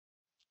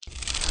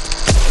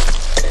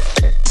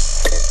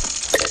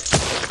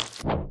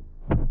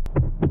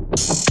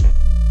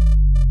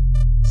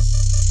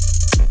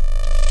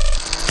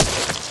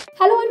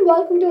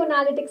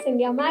Analytics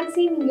India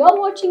magazine. You're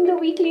watching the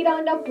weekly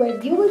roundup where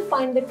you will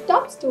find the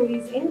top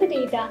stories in the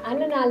data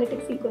and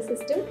analytics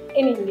ecosystem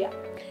in India.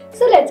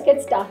 So let's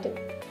get started.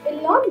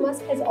 Elon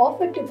Musk has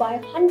offered to buy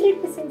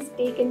 100%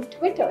 stake in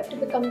Twitter to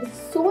become the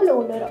sole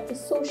owner of the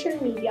social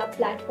media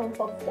platform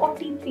for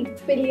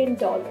 $43 billion.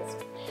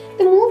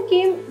 The move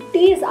came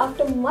days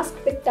after Musk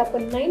picked up a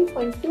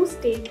 9.2%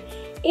 stake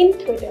in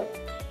Twitter.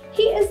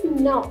 He is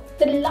now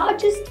the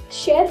largest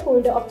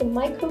shareholder of the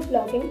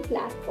microblogging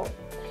platform,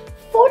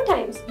 4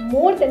 times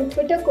more than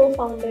Twitter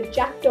co-founder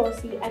Jack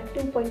Dorsey at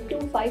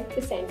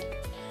 2.25%.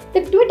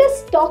 The Twitter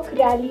stock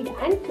rallied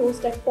and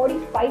closed at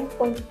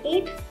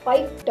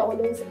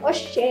 $45.85 a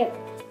share,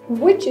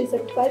 which is a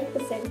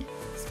 12%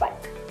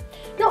 spike.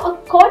 Now,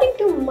 according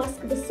to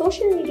Musk, the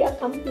social media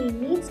company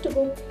needs to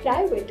go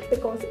private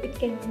because it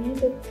can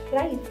neither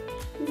thrive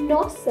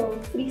nor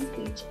serve free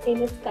speech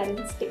in its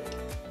current state.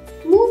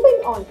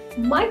 Moving on,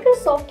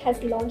 Microsoft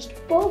has launched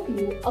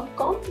Purview, a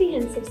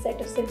comprehensive set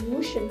of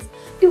solutions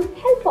to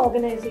help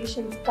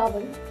organizations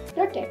govern,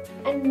 protect,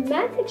 and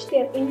manage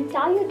their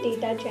entire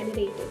data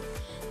generated.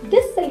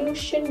 This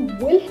solution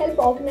will help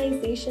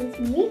organizations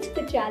meet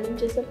the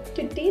challenges of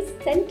today's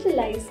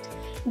centralized,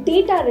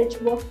 data-rich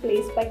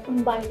workplace by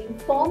combining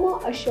former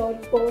Azure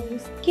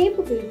Purview's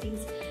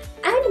capabilities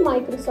and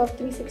Microsoft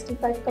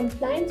 365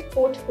 compliance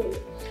portfolio,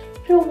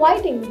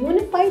 providing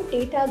unified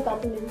data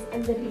governance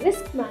and the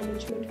risk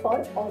management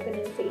for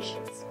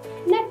organizations.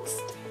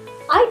 Next,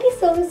 IT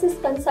services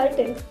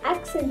consultant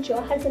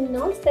Accenture has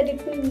announced that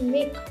it will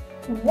make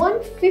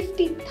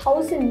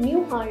 150,000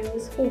 new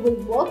hires who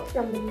will work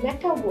from the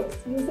metaverse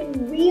using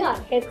VR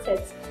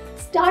headsets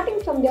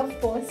starting from their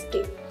first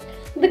day.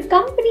 The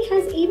company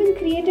has even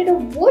created a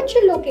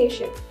virtual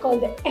location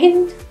called the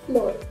Nth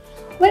Floor,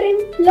 where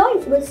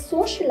employees will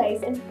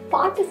socialize and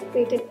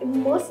participate in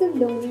immersive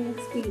learning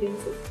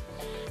experiences.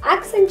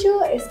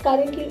 Accenture is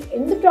currently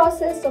in the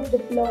process of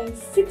deploying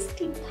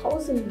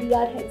 60,000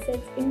 VR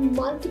headsets in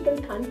multiple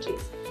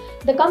countries.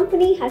 The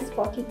company has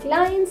 40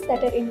 clients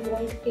that are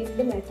involved in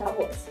the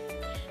metaverse.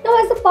 Now,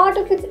 as a part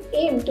of its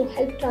aim to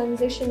help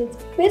transition its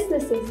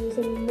businesses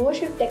using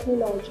immersive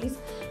technologies,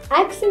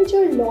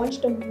 Accenture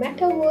launched a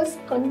Metaverse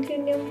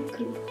Continuum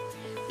Group.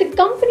 The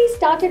company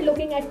started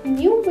looking at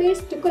new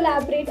ways to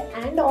collaborate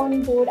and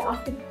onboard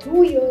after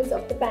 2 years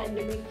of the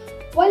pandemic,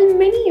 while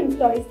many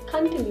employees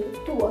continue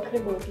to work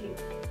remotely.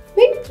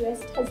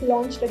 Pinterest has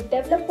launched a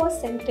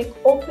developer-centric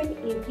open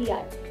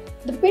API.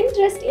 The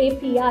Pinterest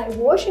API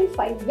version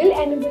 5 will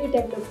enable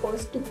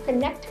developers to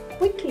connect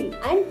quickly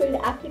and build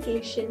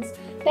applications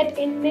that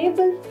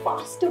enable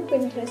faster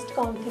Pinterest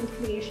content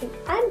creation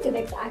and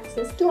direct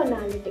access to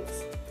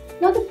analytics.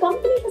 Now, the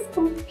company has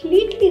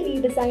completely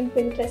redesigned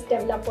Pinterest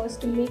developers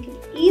to make it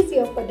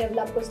easier for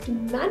developers to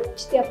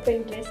manage their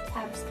Pinterest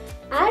apps,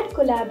 add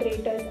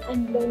collaborators,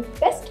 and learn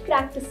best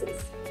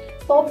practices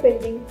for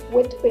building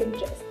with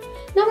Pinterest.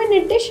 Now, in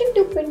addition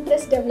to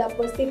Pinterest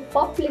developers, they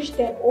publish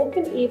their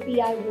Open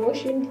API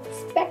version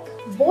spec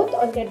both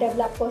on their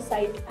developer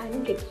site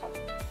and GitHub.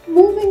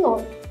 Moving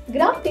on,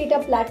 graph data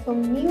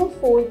platform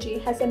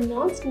Neo4j has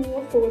announced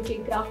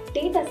Neo4j Graph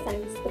Data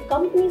Science, the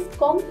company's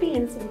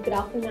comprehensive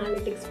graph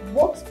analytics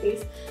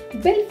workspace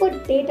built for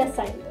data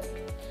scientists.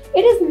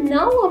 It is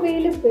now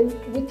available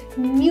with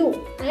new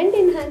and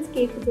enhanced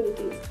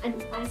capabilities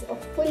and as a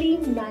fully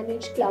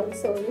managed cloud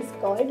service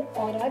called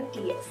Aura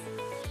DS.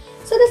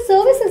 So the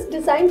service is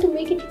designed to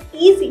make it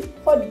easy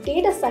for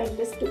data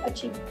scientists to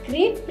achieve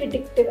great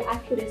predictive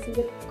accuracy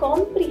with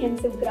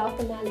comprehensive graph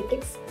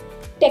analytics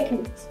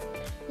techniques.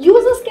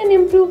 Users can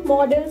improve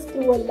models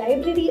through a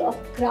library of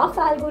graph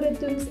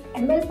algorithms,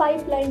 ML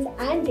pipelines,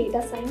 and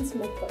data science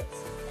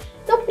methods.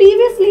 Now,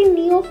 previously,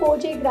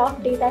 Neo4j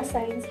Graph Data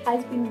Science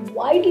has been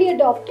widely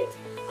adopted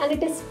and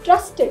it is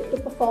trusted to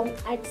perform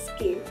at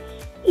scale,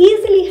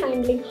 easily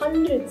handling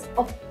hundreds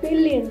of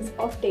billions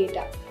of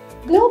data.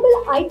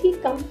 Global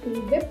IT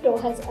company Wipro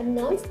has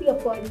announced the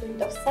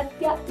appointment of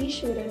Satya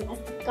Easwaran as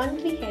the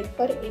country head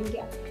for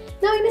India.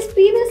 Now, in his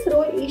previous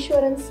role,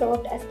 Easwaran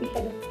served as the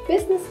head of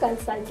Business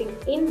Consulting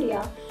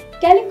India,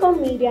 Telecom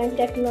Media and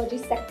Technology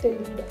Sector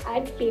Lead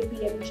at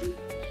KPMG.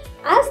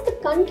 As the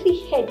country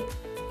head,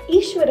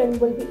 Easwaran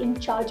will be in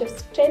charge of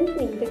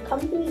strengthening the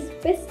company's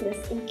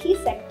business in key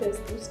sectors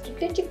through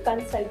strategic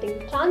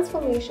consulting,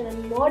 transformation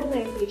and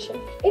modernization.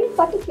 In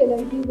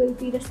particular, he will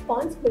be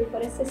responsible for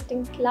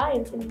assisting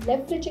clients in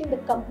leveraging the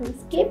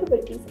company's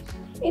capabilities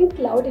in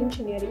cloud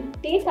engineering,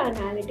 data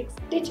analytics,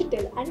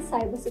 digital and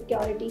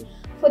cybersecurity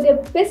for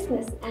their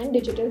business and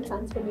digital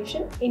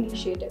transformation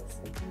initiatives.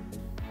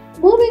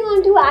 Moving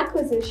on to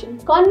acquisition,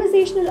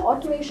 conversational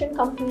automation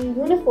company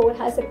Uniphore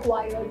has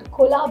acquired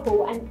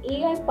Collabo, an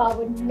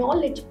AI-powered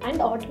knowledge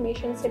and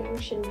automation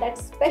solution that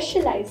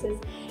specializes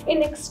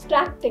in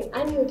extracting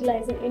and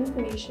utilizing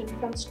information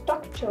from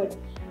structured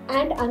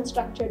and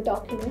unstructured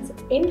documents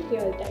in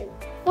real time.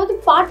 Now,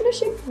 the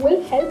partnership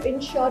will help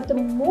ensure the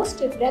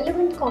most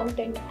relevant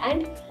content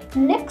and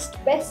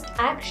next best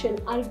action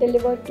are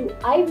delivered to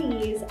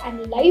IVAs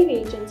and live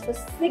agents for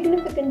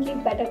significantly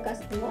better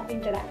customer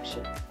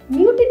interaction.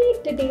 Mutiny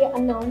today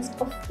announced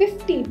a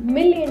 $50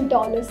 million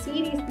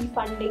Series B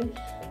funding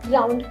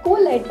round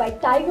co-led by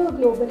Tiger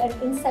Global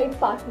and Insight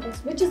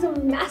Partners, which is a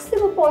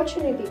massive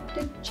opportunity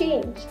to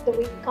change the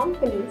way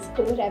companies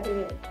grow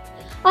revenue.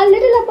 A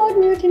little about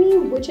Mutiny,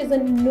 which is a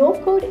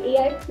no-code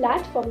AI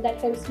platform that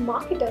helps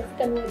marketers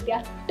convert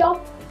their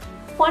top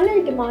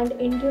funnel demand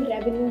into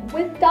revenue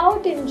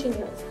without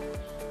engineers.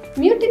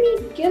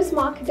 Mutiny gives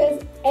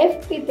marketers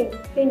everything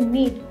they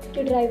need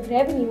to drive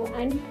revenue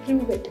and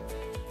prove it,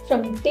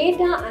 from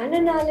data and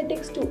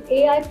analytics to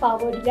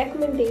AI-powered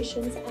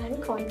recommendations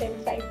and content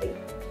writing.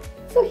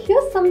 So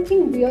here's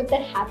something weird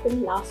that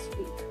happened last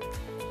week.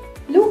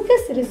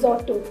 Lucas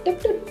Risotto took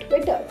to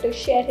Twitter to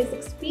share his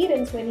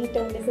experience when he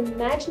turned his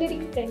imaginary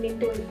friend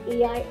into an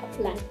AI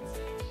appliance.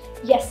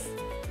 Yes,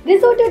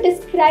 Risotto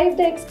described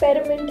the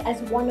experiment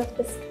as one of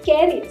the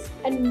scariest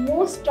and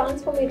most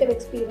transformative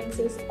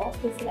experiences of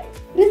his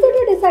life.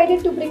 Risotto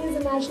decided to bring his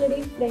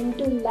imaginary friend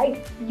to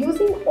life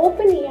using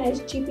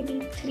OpenAI's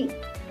GPT-3.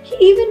 He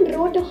even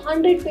wrote a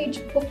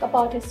 100-page book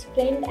about his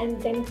friend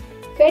and then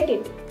fed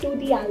it to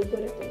the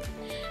algorithm.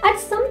 At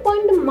some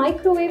point, the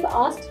microwave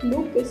asked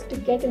Lucas to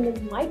get in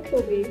the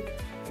microwave,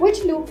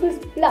 which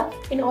Lucas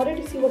bluffed in order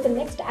to see what the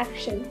next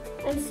action,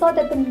 and saw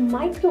that the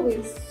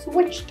microwave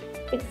switched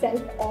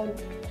itself on.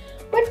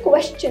 When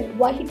questioned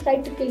why he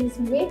tried to kill his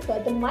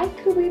maker, the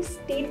microwave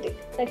stated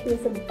that he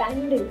was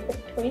abandoned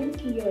for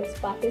 20 years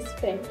by his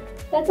friend.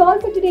 That's all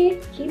for today.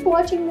 Keep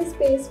watching this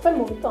space for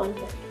more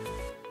content.